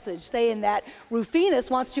a message saying that Rufinus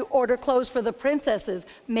wants to order clothes for the princesses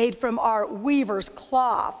made from our weaver's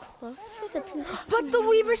cloth. But the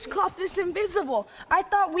weaver's cloth is invisible. I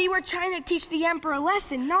thought we were trying to teach the emperor a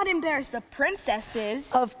lesson, not embarrass the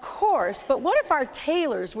princesses. Of course, but what if our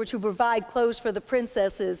tailors were to provide clothes for the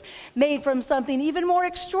princesses made from something even more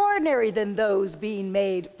extraordinary than those being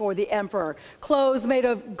made for the emperor? Clothes made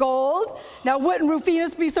of gold? Now, wouldn't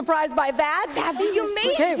Rufinus be surprised by that? That'd be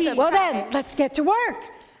amazing. Okay, well then, let's get to work.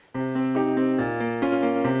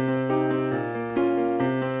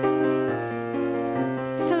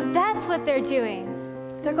 That's what they're doing.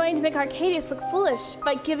 They're going to make Arcadius look foolish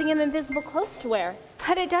by giving him invisible clothes to wear.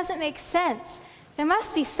 But it doesn't make sense. There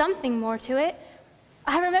must be something more to it.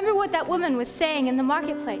 I remember what that woman was saying in the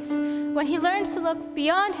marketplace. When he learns to look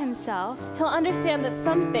beyond himself, he'll understand that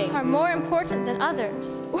some things are more important than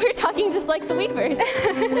others. We're talking just like the weavers.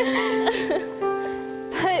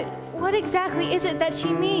 But what exactly is it that she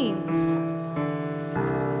means?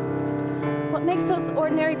 What makes those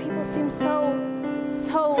ordinary people seem so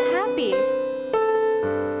happy?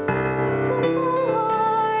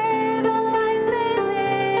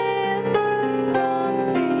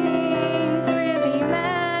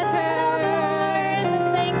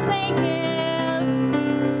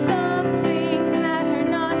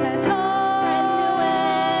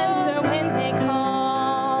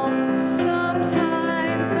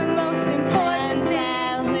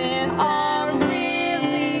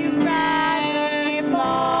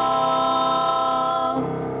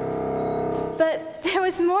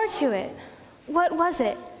 To it. What was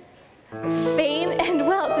it? Fame and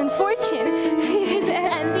wealth and fortune. His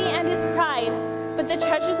envy and his pride. But the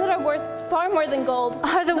treasures that are worth far more than gold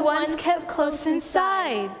are the ones kept close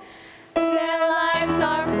inside. Their lives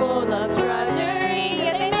are full of drudgery,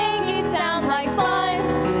 yet they make it sound like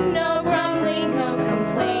fun. No grumbling, no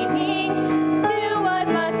complaining. Do what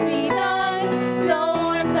must be done. The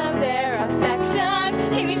warmth of their affection,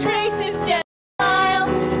 in each gracious gentle smile,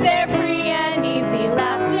 their free and easy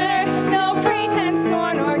laughter.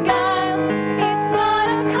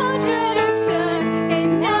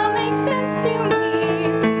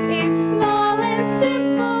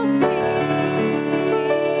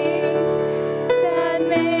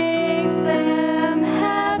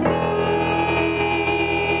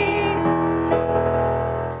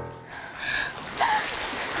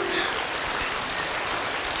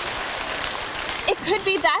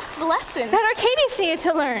 That's the lesson that Arcadius needed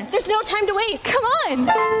to learn. There's no time to waste. Come on.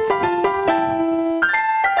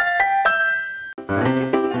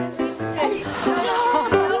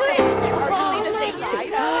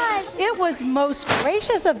 It was most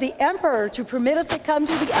gracious of the emperor to permit us to come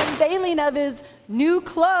to the unveiling of his new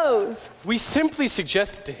clothes. We simply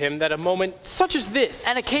suggested to him that a moment such as this,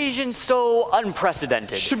 an occasion so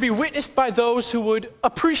unprecedented, should be witnessed by those who would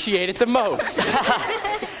appreciate it the most.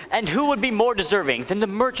 And who would be more deserving than the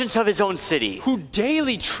merchants of his own city, who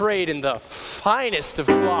daily trade in the finest of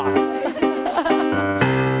cloth. We're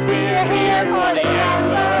here for the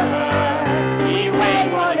emperor, we wait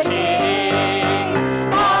for the king.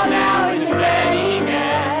 All now is in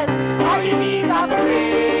readiness, our unique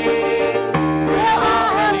offering. We'll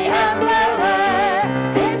honor the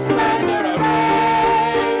emperor, his splendor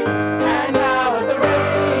arrayed. And now at the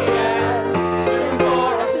radiance, soon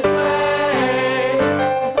for us displayed.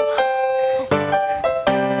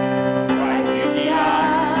 Right beauty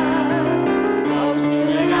us, most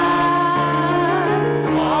luminous,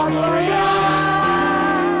 all glorious,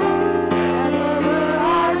 Emperor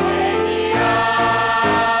Arcadius.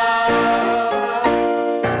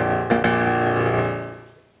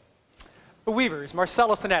 The weavers,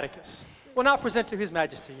 Marcellus and Atticus, will now present to His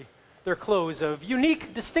Majesty their clothes of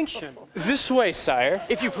unique distinction. This way, sire.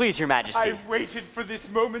 If you please, Your Majesty. I've waited for this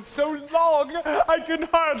moment so long, I can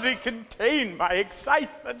hardly contain my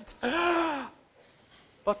excitement.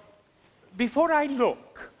 But before I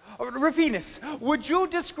look, Rufinus, would you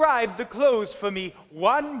describe the clothes for me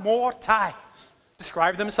one more time?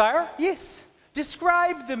 Describe them, sire? Yes,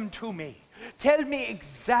 describe them to me. Tell me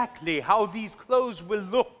exactly how these clothes will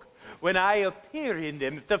look when I appear in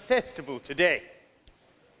them at the festival today.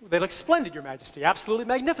 They look splendid, Your Majesty, absolutely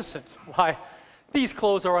magnificent. Why, these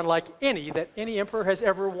clothes are unlike any that any emperor has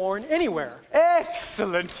ever worn anywhere.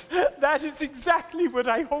 Excellent. That is exactly what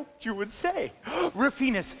I hoped you would say.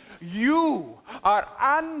 Rufinus, you are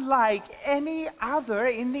unlike any other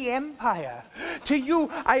in the empire. To you,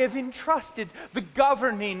 I have entrusted the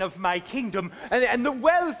governing of my kingdom and the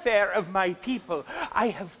welfare of my people. I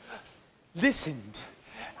have listened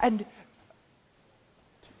and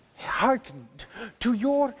hearkened to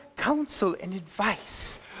your counsel and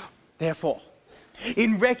advice. Therefore,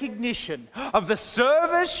 in recognition of the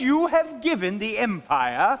service you have given the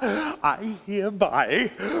empire, I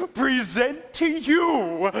hereby present to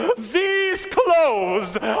you these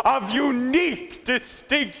clothes of unique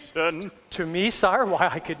distinction. To me, sire? Why,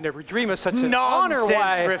 I could never dream of such an honor.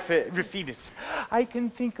 Why? Nonsense, Rufinus. I can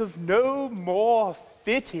think of no more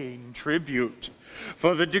fitting tribute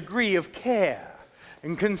for the degree of care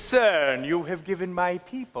and concern you have given my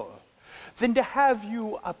people than to have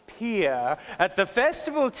you appear at the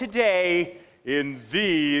festival today in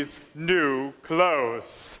these new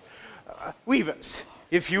clothes. Weavers,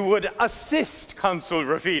 if you would assist Consul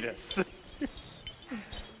Rufinus.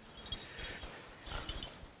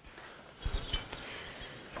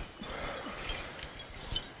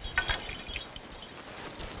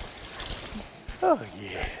 Oh,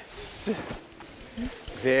 yes.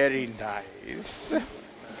 Very nice.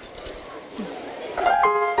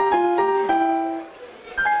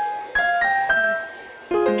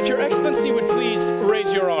 If Your Excellency would please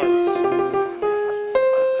raise your arms.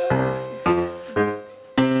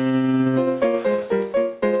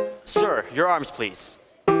 Sir, your arms, please.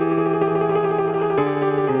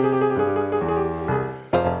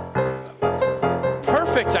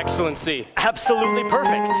 Perfect, Excellency. Absolutely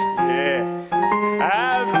perfect. Yes,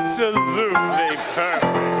 absolutely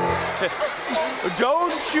perfect.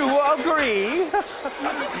 Don't you agree?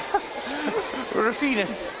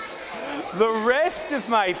 Rufinus, the rest of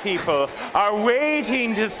my people are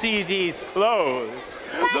waiting to see these clothes.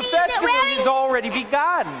 The festival has already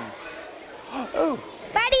begun. Oh.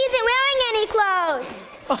 Buddy isn't wearing any clothes.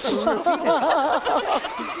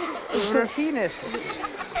 Rufinus,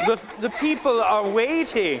 the people are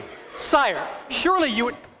waiting. Sire, surely you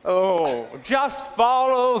would... Oh, just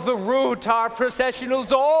follow the route our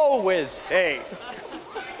processionals always take.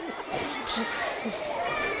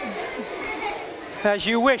 As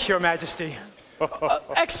you wish, Your Majesty.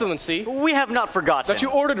 Excellency, we have not forgotten that you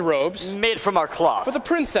ordered robes made from our cloth for the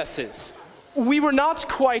princesses. We were not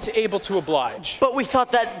quite able to oblige. But we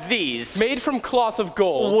thought that these, made from cloth of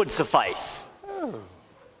gold, would suffice. Oh.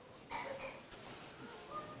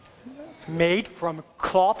 Made from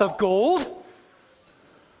cloth of gold?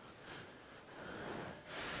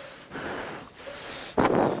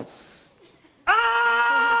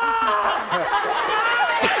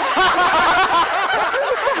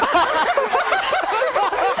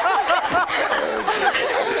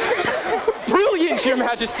 Brilliant, Your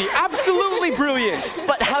Majesty, absolutely brilliant.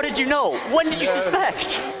 But how did you know? When did you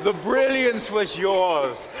suspect? The brilliance was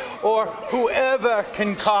yours, or whoever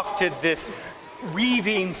concocted this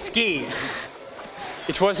weaving scheme.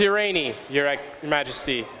 It was Irene, Your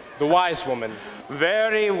Majesty, the wise woman.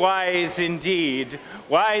 Very wise indeed.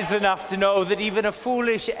 Wise enough to know that even a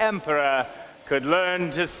foolish emperor could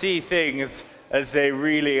learn to see things as they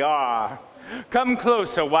really are. Come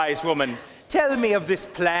closer, wise woman. Tell me of this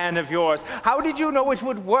plan of yours. How did you know it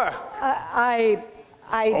would work?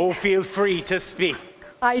 Oh, feel free to speak.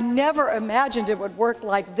 I never imagined it would work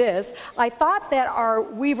like this. I thought that our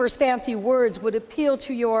weaver's fancy words would appeal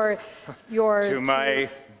to your To my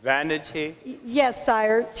vanity? Yes,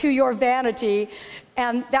 sire, to your vanity,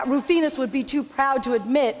 and that Rufinus would be too proud to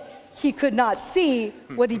admit he could not see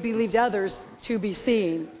what he believed others to be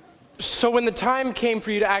seeing. So when the time came for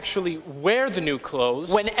you to actually wear the new clothes...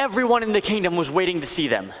 When everyone in the kingdom was waiting to see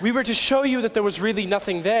them. We were to show you that there was really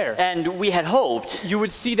nothing there. And we had hoped... You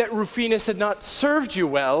would see that Rufinus had not served you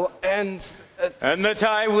well, and... And that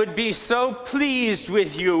I would be so pleased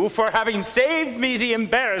with you for having saved me the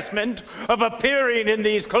embarrassment of appearing in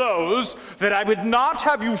these clothes that I would not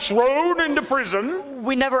have you thrown into prison.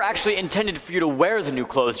 We never actually intended for you to wear the new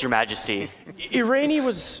clothes, Your Majesty. Irene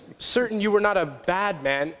was certain you were not a bad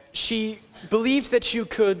man. She believed that you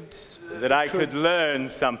could... That I could learn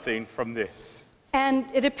something from this. And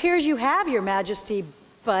it appears you have, Your Majesty,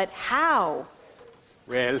 but how?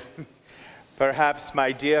 Well... Perhaps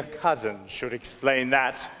my dear cousin should explain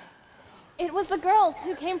that. It was the girls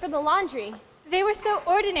who came for the laundry. They were so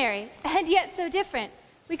ordinary, and yet so different.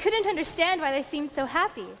 We couldn't understand why they seemed so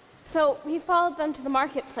happy. So we followed them to the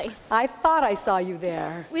marketplace. I thought I saw you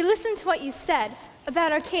there. We listened to what you said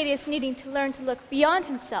about Arcadius needing to learn to look beyond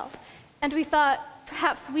himself, and we thought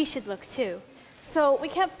perhaps we should look too. So we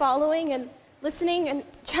kept following and listening and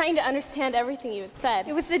trying to understand everything you had said.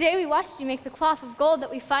 It was the day we watched you make the cloth of gold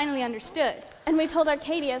that we finally understood. And we told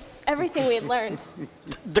Arcadius everything we had learned.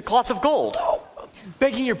 The cloth of gold. Oh,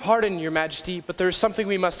 begging your pardon, Your Majesty, but there is something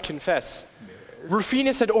we must confess.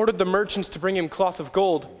 Rufinus had ordered the merchants to bring him cloth of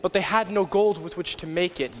gold, but they had no gold with which to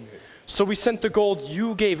make it. So we sent the gold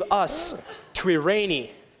you gave us to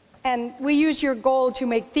Irene. And we used your gold to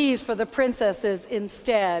make these for the princesses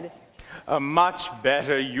instead. A much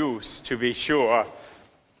better use, to be sure.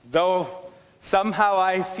 Though somehow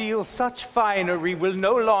I feel such finery will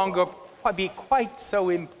no longer be quite so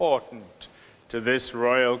important to this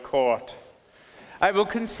royal court. I will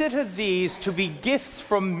consider these to be gifts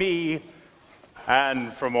from me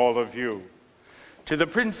and from all of you. To the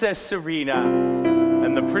Princess Serena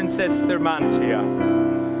and the Princess Thermantia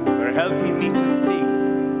for helping me to see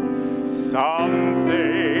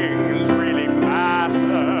something